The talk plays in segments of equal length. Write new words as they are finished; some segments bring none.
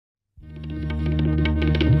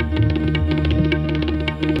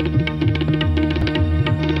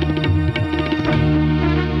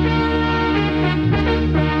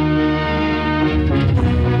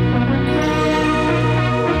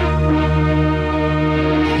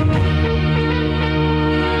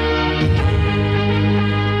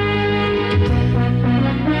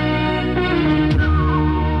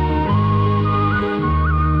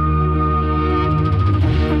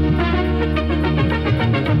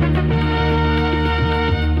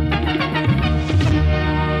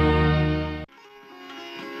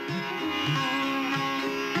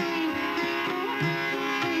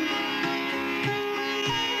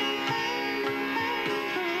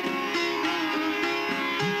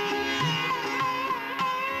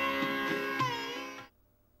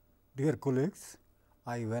Dear colleagues,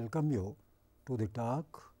 I welcome you to the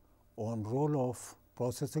talk on role of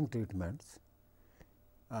processing treatments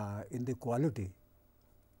in the quality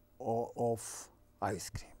of ice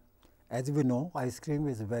cream. As we know, ice cream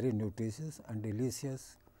is a very nutritious and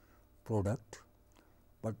delicious product,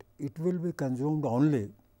 but it will be consumed only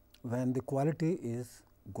when the quality is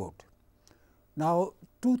good. Now,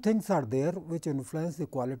 two things are there which influence the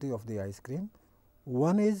quality of the ice cream.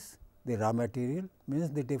 One is the raw material, means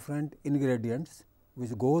the different ingredients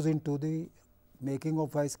which goes into the making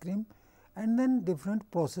of ice cream, and then different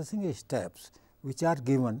processing steps which are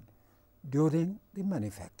given during the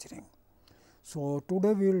manufacturing. So,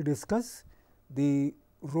 today we will discuss the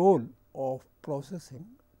role of processing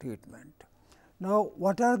treatment. Now,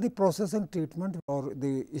 what are the processing treatment or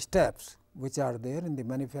the steps which are there in the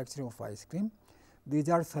manufacturing of ice cream? These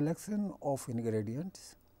are selection of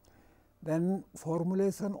ingredients, then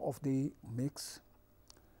formulation of the mix,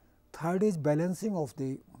 third is balancing of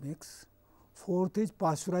the mix, fourth is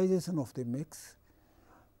pasteurization of the mix,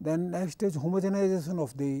 then next is homogenization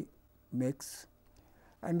of the mix,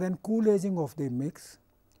 and then cool aging of the mix,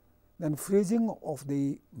 then freezing of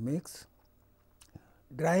the mix,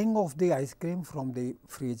 drying of the ice cream from the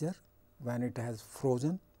freezer when it has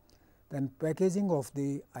frozen, then packaging of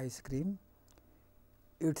the ice cream,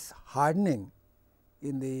 its hardening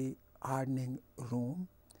in the hardening room,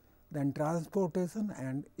 then transportation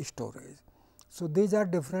and storage. So, these are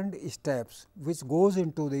different steps which goes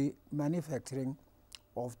into the manufacturing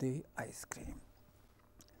of the ice cream.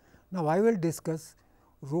 Now, I will discuss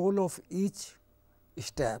role of each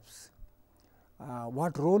steps,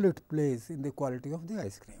 what role it plays in the quality of the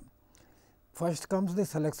ice cream. First comes the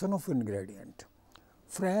selection of ingredient.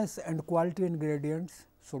 Fresh and quality ingredients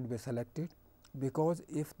should be selected, because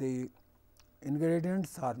if the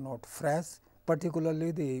ingredients are not fresh,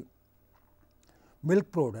 particularly the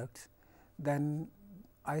milk products, then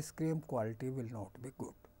ice cream quality will not be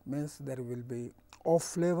good. Means there will be off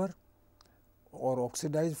flavor or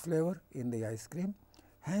oxidized flavor in the ice cream.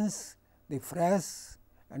 Hence, the fresh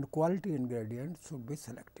and quality ingredients should be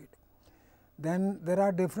selected. Then there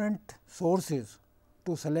are different sources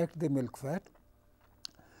to select the milk fat,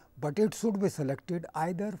 but it should be selected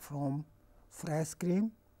either from fresh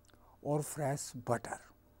cream or fresh butter.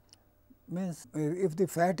 Means if the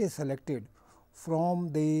fat is selected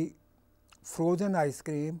from the frozen ice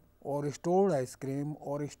cream or stored ice cream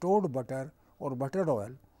or stored butter or buttered oil,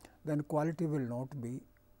 then quality will not be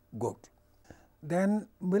good. Then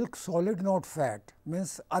milk solid, not fat,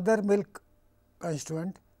 means other milk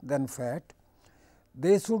constituent than fat,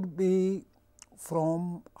 they should be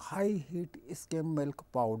from high heat skim milk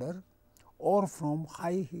powder or from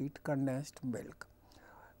high heat condensed milk.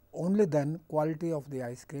 Only then quality of the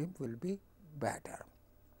ice cream will be better.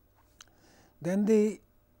 Then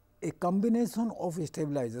a combination of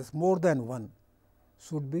stabilizers, more than one,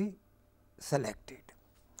 should be selected.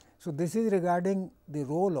 So, this is regarding the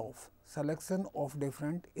role of selection of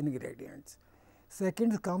different ingredients.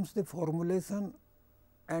 Second comes the formulation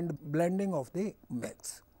and blending of the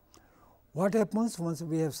mix. What happens once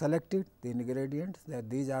we have selected the ingredients, that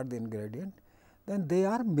these are the ingredients, then they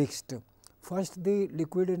are mixed. First, the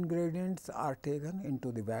liquid ingredients are taken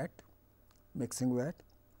into the vat, mixing vat,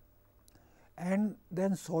 and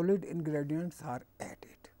then solid ingredients are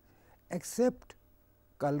added, except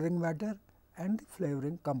coloring matter and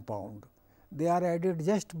flavoring compound. They are added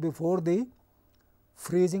just before the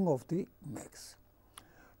freezing of the mix.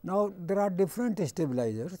 Now, there are different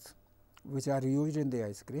stabilizers which are used in the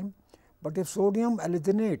ice cream, but if sodium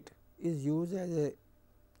alginate is used as a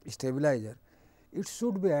stabilizer, it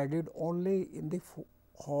should be added only in the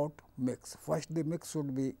hot mix. First the mix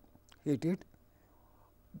should be heated,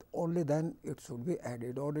 only then it should be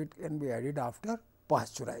added, or it can be added after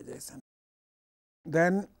pasteurization.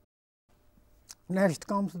 Then next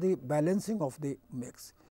comes the balancing of the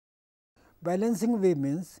mix. Balancing way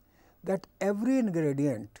means that every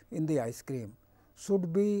ingredient in the ice cream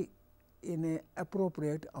should be in a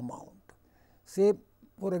appropriate amount. Say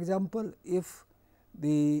for example, if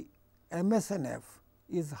the MSNF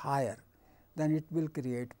is higher, then it will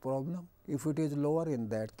create problem. If it is lower, in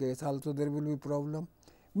that case also there will be problem.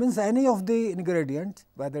 Means any of the ingredients,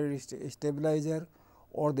 whether it is stabilizer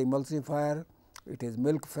or the emulsifier, it is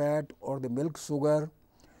milk fat or the milk sugar,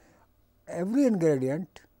 every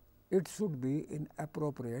ingredient it should be in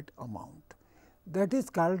appropriate amount. That is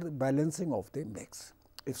called balancing of the mix.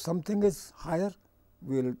 If something is higher,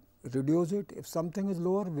 we will reduce it. If something is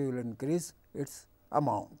lower, we will increase its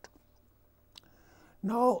amount.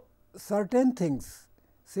 Now, certain things,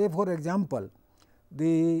 say for example,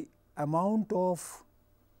 the amount of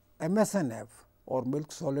MSNF or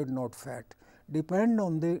milk solid not fat depend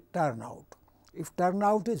on the turnout. If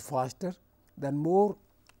turnout is faster, then more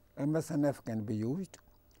MSNF can be used.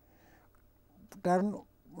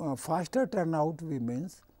 Faster turnout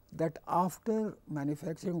means that after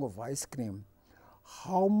manufacturing of ice cream,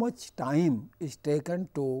 how much time is taken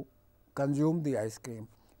to consume the ice cream.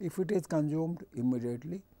 If it is consumed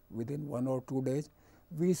immediately within 1 or 2 days,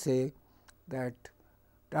 we say that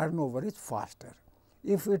turnover is faster.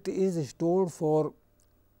 If it is stored for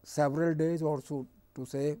several days or so to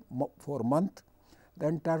say for a month,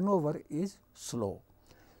 then turnover is slow.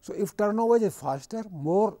 So, if turnover is faster,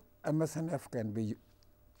 more MSNF can be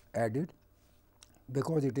added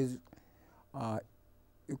because it is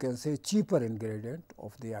you can say cheaper ingredient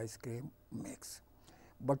of the ice cream mix.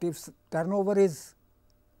 But if turnover is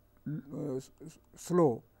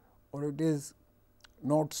slow or it is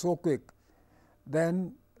not so quick,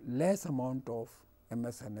 then less amount of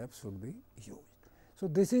MSNF should be used. So,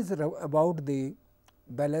 this is about the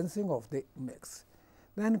balancing of the mix.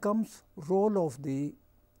 Then comes role of the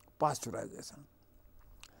pasteurization.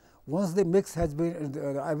 Once the mix has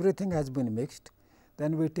been everything has been mixed,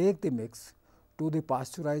 then we take the mix to the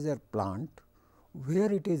pasteurizer plant,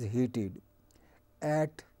 where it is heated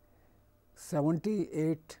at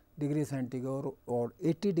 78 degree centigrade or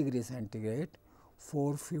 80 degree centigrade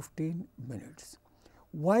for 15 minutes.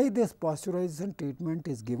 Why this pasteurization treatment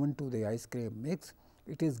is given to the ice cream mix?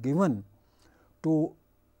 It is given to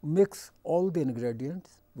mix all the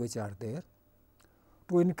ingredients which are there,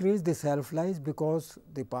 to increase the shelf life, because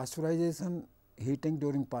the pasteurization heating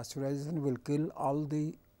during pasteurization will kill all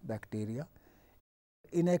the bacteria,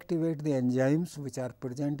 inactivate the enzymes which are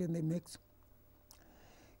present in the mix,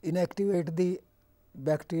 inactivate the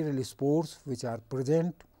bacterial spores which are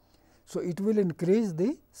present. So, it will increase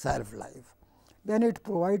the shelf life. Then it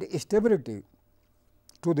provides stability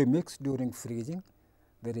to the mix during freezing.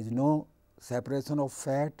 There is no separation of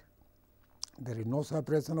fat, there is no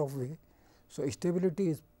separation of whey. So, stability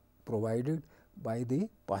is provided by the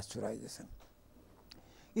pasteurization.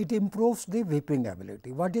 It improves the whipping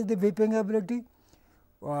ability. What is the whipping ability?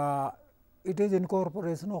 It is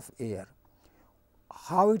incorporation of air.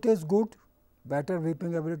 How it is good? Better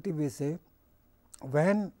whipping ability, we say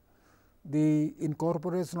when the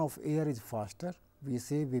incorporation of air is faster, we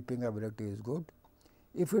say whipping ability is good.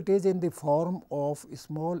 If it is in the form of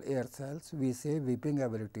small air cells, we say whipping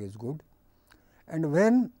ability is good. And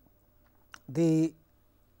when the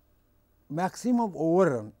maximum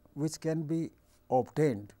overrun which can be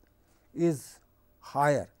obtained is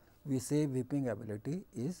higher, we say whipping ability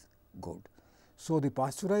is good. So, the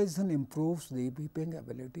pasteurization improves the whipping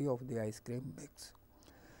ability of the ice cream mix.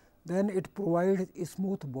 Then it provides a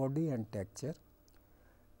smooth body and texture,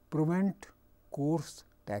 prevent coarse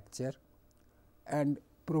texture and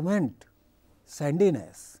prevent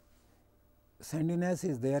sandiness. Sandiness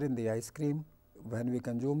is there in the ice cream. When we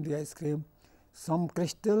consume the ice cream, some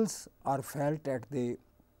crystals are felt at the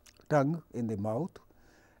tongue in the mouth,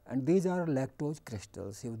 and these are lactose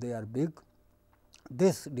crystals. If they are big,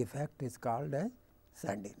 this defect is called as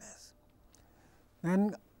sandiness.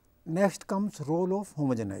 And next comes role of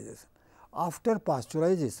homogenization. After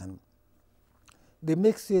pasteurization, the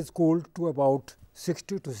mix is cooled to about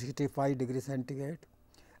 60 to 65 degree centigrade,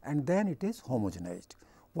 and then it is homogenized.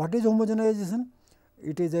 What is homogenization?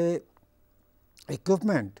 It is a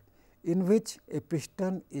equipment in which a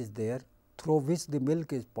piston is there through which the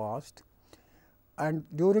milk is passed, and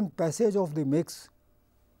during passage of the mix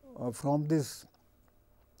from this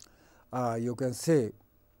you can say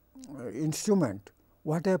instrument,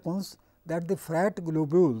 what happens that the fat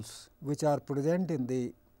globules which are present in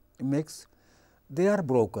the mix, they are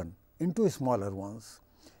broken into smaller ones.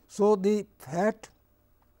 So, the fat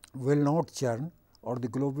will not churn or the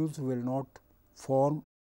globules will not form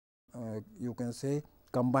you can say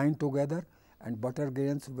combine together, and butter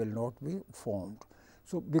grains will not be formed.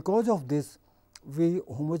 So, because of this we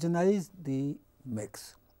homogenize the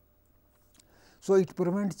mix. So, it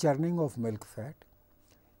prevents churning of milk fat,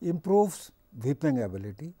 improves whipping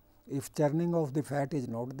ability. If churning of the fat is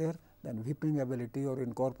not there, then whipping ability or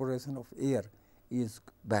incorporation of air is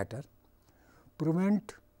better.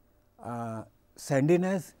 Prevent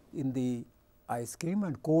sandiness in the ice cream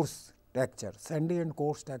and coarse texture, sandy and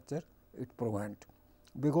coarse texture it prevent.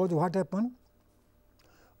 Because what happen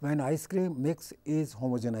when ice cream mix is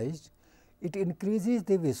homogenized, it increases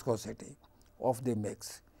the viscosity of the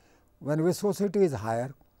mix. When viscosity is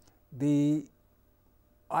higher, the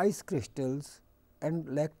ice crystals and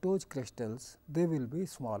lactose crystals, they will be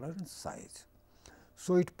smaller in size.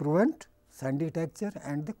 So, it prevent sandy texture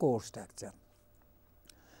and the coarse texture.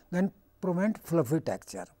 Then prevent fluffy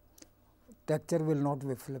texture. texture will not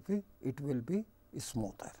be fluffy, it will be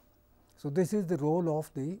smoother. So, this is the role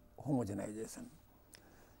of the homogenization.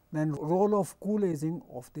 Then role of cool aging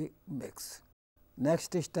of the mix.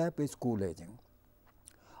 Next step is cool aging.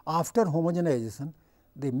 After homogenization,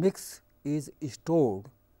 the mix is stored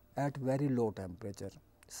at very low temperature,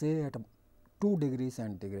 say at 2 degrees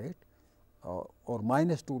centigrade or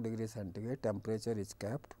minus 2 degrees centigrade temperature is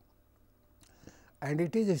kept, and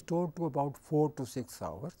it is stored to about 4 to 6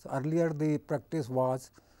 hours. Earlier the practice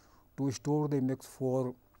was to store the mix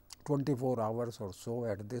for 24 hours or so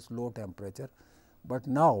at this low temperature, but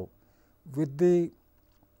now with the,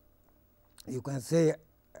 you can say,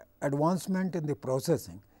 advancement in the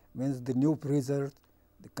processing, means the new freezer,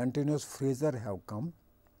 the continuous freezer have come.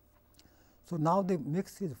 So, now the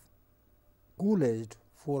mix is cool aged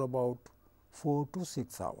for about 4 to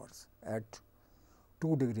 6 hours at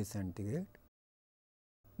 2 degrees centigrade.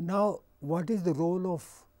 Now, what is the role of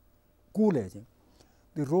cool aging?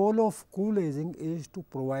 The role of cool aging is to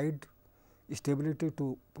provide stability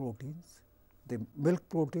to proteins. The milk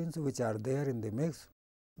proteins which are there in the mix,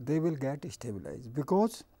 they will get stabilized,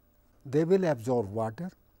 because they will absorb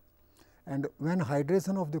water, and when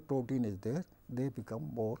hydration of the protein is there, they become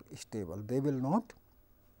more stable. They will not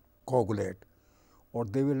coagulate or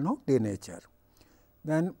they will not denature.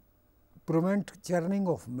 Then prevent churning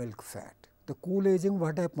of milk fat. The cool aging,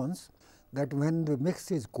 what happens, that when the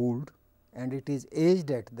mix is cooled and it is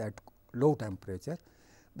aged at that low temperature,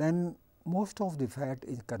 then most of the fat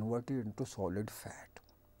is converted into solid fat.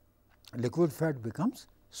 Liquid fat becomes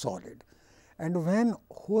solid, and when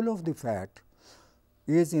whole of the fat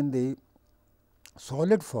is in the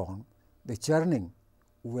solid form, the churning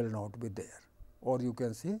will not be there, or you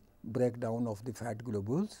can say breakdown of the fat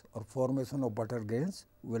globules or formation of butter grains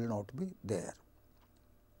will not be there.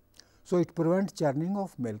 So, it prevents churning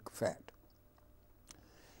of milk fat.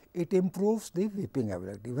 It improves the whipping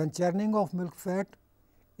ability. When churning of milk fat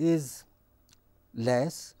is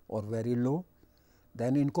less or very low,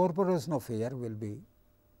 then incorporation of air will be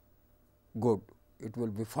good, it will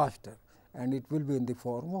be faster, and it will be in the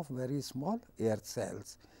form of very small air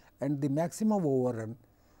cells, and the maximum overrun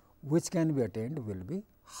which can be attained will be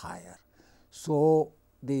higher. So,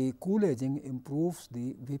 the cool aging improves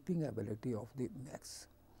the whipping ability of the mix,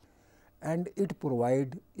 and it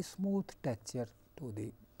provides a smooth texture to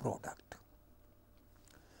the product.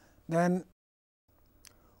 Then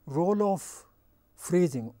role of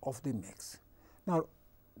freezing of the mix. Now,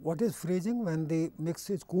 what is freezing? When the mix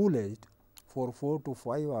is cool aged for 4 to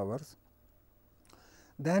 5 hours,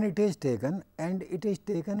 then it is taken and it is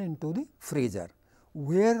taken into the freezer,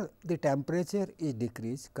 where the temperature is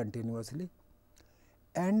decreased continuously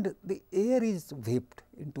and the air is whipped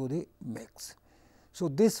into the mix. So,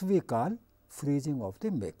 this we call freezing of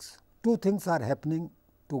the mix. Two things are happening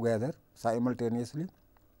together simultaneously.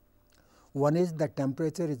 One is the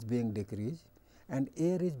temperature is being decreased and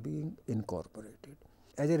air is being incorporated.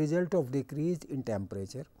 As a result of decrease in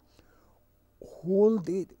temperature, whole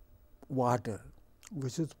the water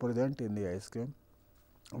which is present in the ice cream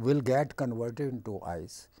will get converted into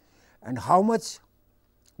ice, and how much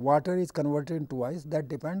water is converted into ice, that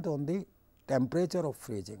depends on the temperature of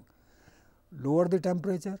freezing. Lower the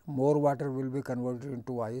temperature, more water will be converted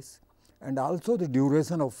into ice, and also the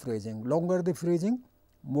duration of freezing. Longer the freezing,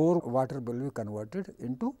 more water will be converted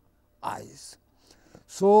into ice.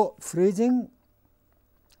 So, freezing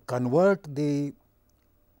convert the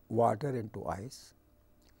water into ice.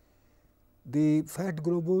 The fat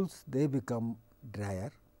globules, they become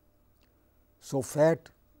drier. So, fat,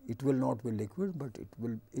 it will not be liquid, but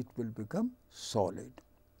it will become solid.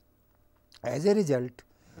 As a result,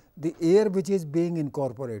 the air which is being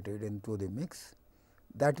incorporated into the mix,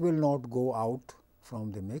 that will not go out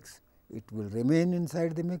from the mix, it will remain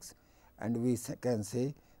inside the mix, and we can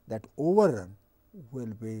say that overrun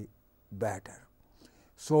will be better.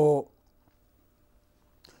 So,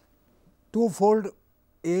 twofold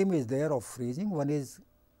aim is there of freezing. One is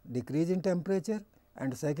decrease in temperature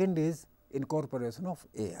and second is incorporation of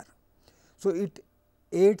air. So, it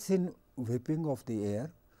aids in whipping of the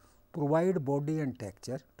air, provide body and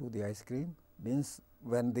texture to the ice cream, means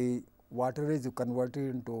when the water is converted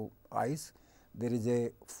into ice, there is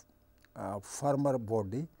a firmer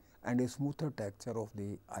body and a smoother texture of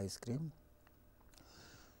the ice cream.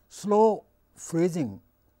 Slow freezing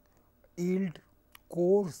yield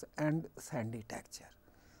coarse and sandy texture.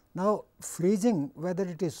 Now, freezing, whether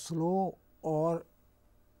it is slow or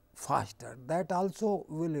faster, that also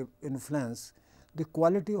will influence the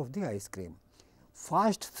quality of the ice cream.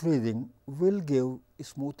 Fast freezing will give a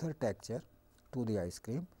smoother texture to the ice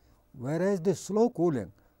cream, whereas the slow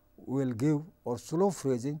cooling will give, or slow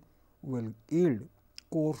freezing will yield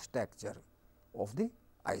coarse texture of the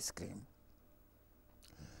ice cream.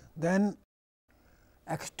 Then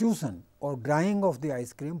extrusion or drying of the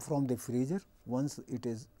ice cream from the freezer once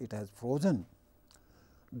it has frozen,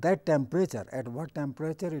 that temperature, at what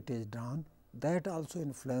temperature it is done, that also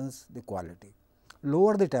influence the quality.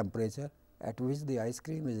 Lower the temperature at which the ice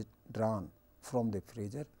cream is drawn from the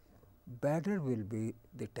freezer, better will be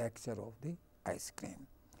the texture of the ice cream.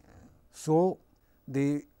 So,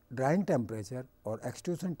 the drying temperature or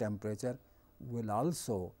extrusion temperature will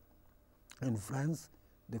also influence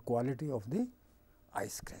the quality of the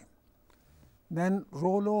ice cream. Then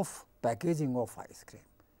role of packaging of ice cream.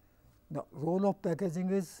 The role of packaging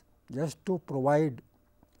is just to provide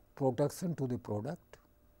protection to the product,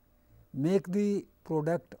 make the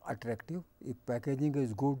product attractive. If packaging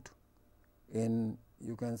is good, in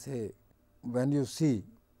you can say when you see,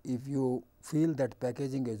 if you feel that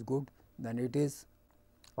packaging is good, then it is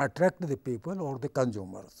attract the people or the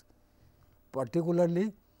consumers.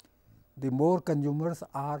 Particularly the more consumers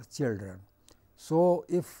are children. So,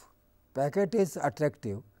 if packet is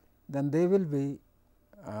attractive, then they will be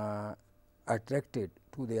attracted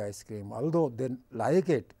to the ice cream, although they like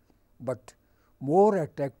it, but more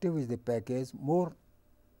attractive is the package, more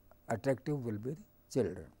attractive will be the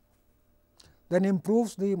children. Then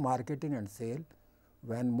improves the marketing and sale.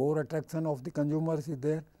 When more attraction of the consumers is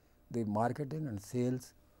there, the marketing and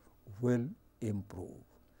sales will improve.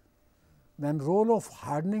 Then role of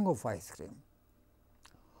hardening of ice cream.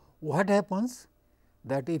 What happens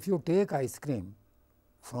that if you take ice cream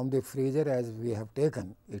from the freezer as we have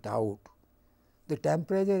taken it out, the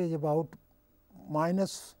temperature is about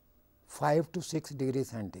 -5 to 6 degrees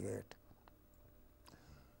centigrade.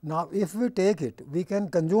 Now, if we take it, we can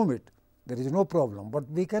consume it, there is no problem, but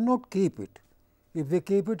we cannot keep it. If we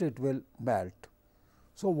keep it, it will melt.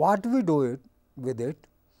 So, what we do it with it,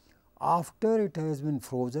 after it has been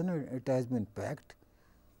frozen, it has been packed,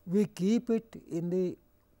 we keep it in the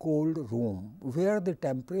cold room where the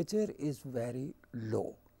temperature is very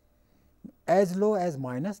low, as low as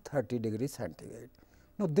 -30 degrees centigrade.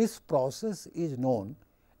 Now, this process is known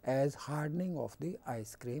as hardening of the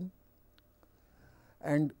ice cream,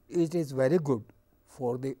 and it is very good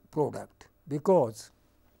for the product, because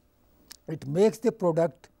it makes the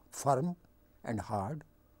product firm and hard,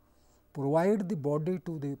 provide the body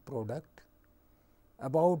to the product.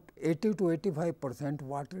 About 80 to 85%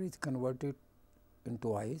 water is converted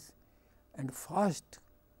into ice, and fast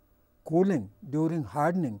cooling during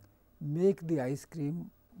hardening make the ice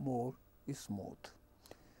cream more smooth.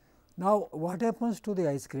 Now, what happens to the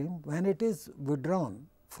ice cream when it is withdrawn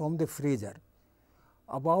from the freezer?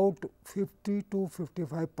 About 50 to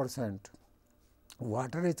 55%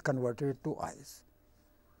 water is converted to ice.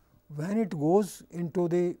 When it goes into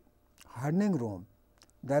the hardening room,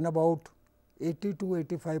 then about 80 to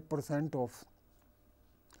 85% of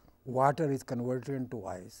water is converted into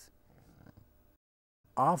ice.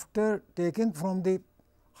 After taking from the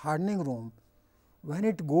hardening room, when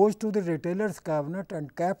it goes to the retailer's cabinet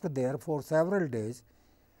and kept there for several days,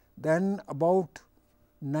 then about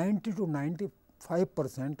 90 to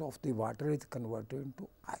 95% of the water is converted into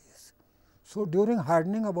ice. So, during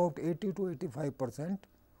hardening about 80 to 85%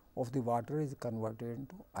 of the water is converted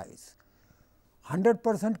into ice.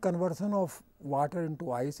 100% conversion of water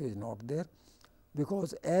into ice is not there,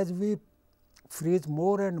 because as we freeze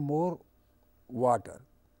more and more water,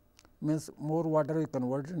 means more water is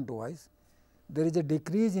converted into ice, there is a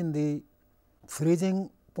decrease in the freezing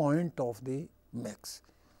point of the mix.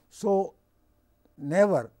 So,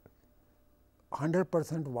 never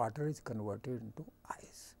 100% water is converted into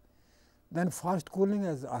ice. Then fast cooling,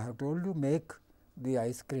 as I have told you, make the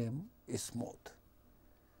ice cream smooth.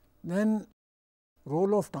 Then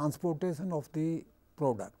role of transportation of the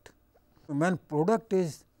product. When product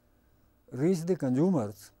is reach the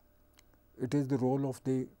consumers, it is the role of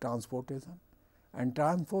the transportation, and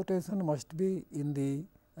transportation must be in the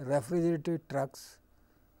refrigerated trucks,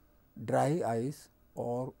 dry ice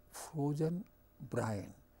or frozen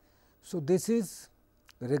brine. So, this is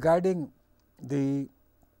regarding the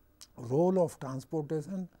role of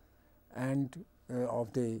transportation and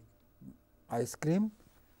of the ice cream.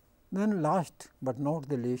 Then last but not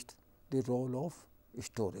the least, the role of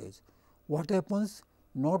storage. What happens?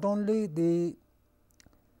 Not only the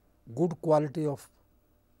good quality of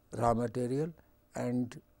raw material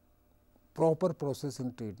and proper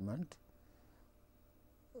processing treatment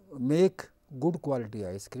make good quality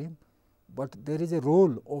ice cream, but there is a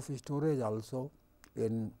role of storage also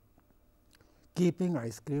in keeping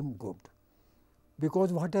ice cream good.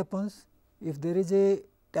 Because what happens, if there is a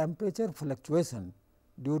temperature fluctuation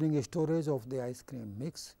during storage of the ice cream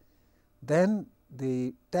mix, then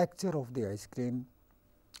the texture of the ice cream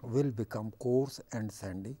will become coarse and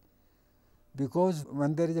sandy, because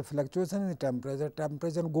when there is a fluctuation in the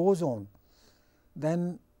temperature goes on,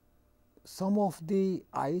 then some of the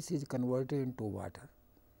ice is converted into water.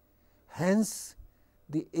 Hence,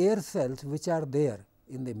 the air cells which are there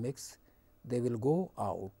in the mix, they will go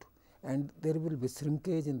out and there will be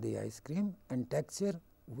shrinkage in the ice cream and texture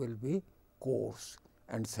will be coarse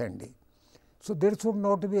and sandy. So, there should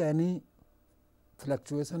not be any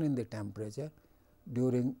fluctuation in the temperature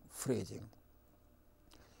during freezing.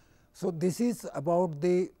 So, this is about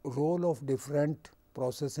the role of different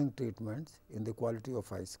processing treatments in the quality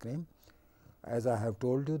of ice cream. As I have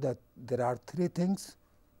told you that there are three things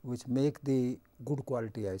which make the good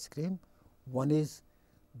quality ice cream. One is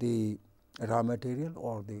the raw material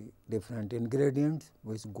or the different ingredients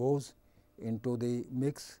which goes into the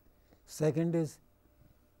mix. Second is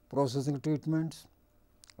processing treatments,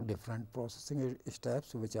 different processing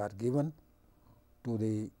steps which are given to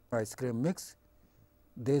the ice cream mix.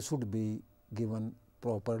 They should be given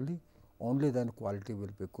properly, only then quality will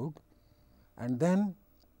be good. And then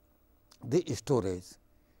the storage.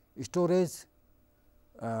 Storage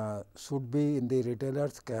should be in the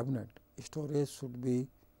retailer's cabinet. Storage should be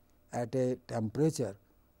at a temperature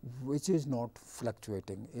which is not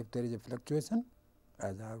fluctuating. If there is a fluctuation,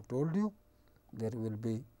 as I have told you, there will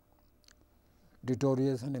be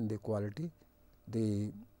deterioration in the quality.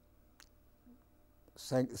 The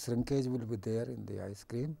shrinkage will be there in the ice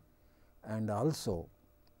cream, and also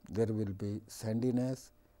there will be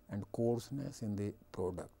sandiness and coarseness in the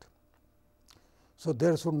product. So,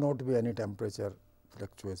 there should not be any temperature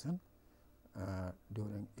fluctuation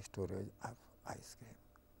during storage of ice cream.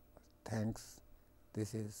 Thanks.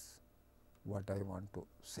 This is what I want to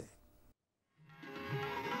say.